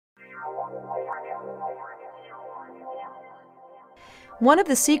One of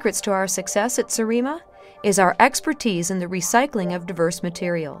the secrets to our success at SOREMA is our expertise in the recycling of diverse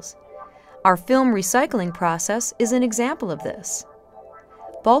materials. Our film recycling process is an example of this.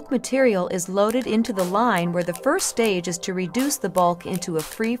 Bulk material is loaded into the line where the first stage is to reduce the bulk into a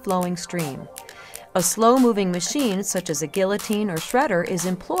free-flowing stream. A slow-moving machine such as a guillotine or shredder is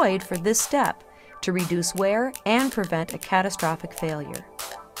employed for this step to reduce wear and prevent a catastrophic failure.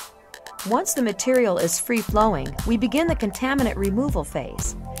 Once the material is free-flowing, we begin the contaminant removal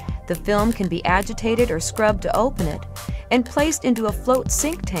phase. The film can be agitated or scrubbed to open it and placed into a float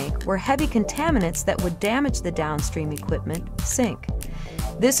sink tank where heavy contaminants that would damage the downstream equipment sink.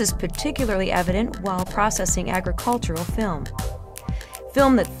 This is particularly evident while processing agricultural film.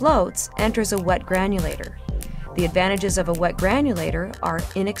 Film that floats enters a wet granulator. The advantages of a wet granulator are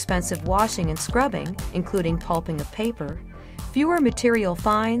inexpensive washing and scrubbing, including pulping of paper, fewer material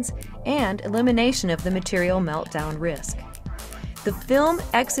fines, and elimination of the material meltdown risk. The film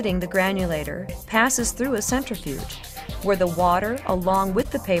exiting the granulator passes through a centrifuge, where the water, along with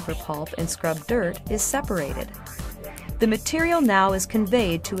the paper pulp and scrubbed dirt, is separated. The material now is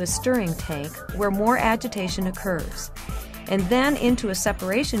conveyed to a stirring tank where more agitation occurs, and then into a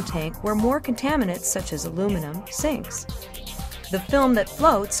separation tank where more contaminants such as aluminum sinks. The film that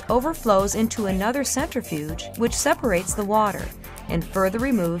floats overflows into another centrifuge which separates the water and further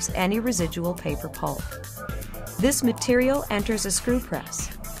removes any residual paper pulp. This material enters a screw press,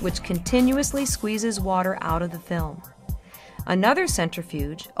 which continuously squeezes water out of the film. Another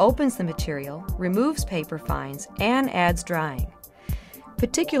centrifuge opens the material, removes paper fines, and adds drying.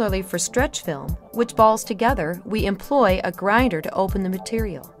 Particularly for stretch film, which balls together, we employ a grinder to open the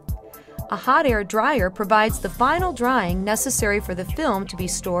material. A hot air dryer provides the final drying necessary for the film to be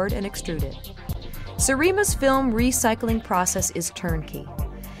stored and extruded. SOREMA's film recycling process is turnkey.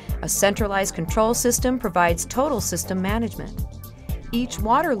 A centralized control system provides total system management. Each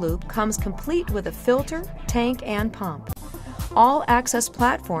water loop comes complete with a filter, tank, and pump. All access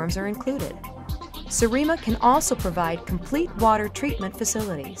platforms are included. SOREMA can also provide complete water treatment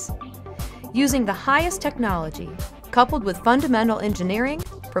facilities. Using the highest technology, coupled with fundamental engineering,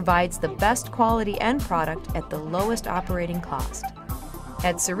 provides the best quality end product at the lowest operating cost.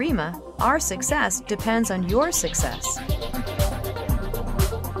 At SOREMA, our success depends on your success.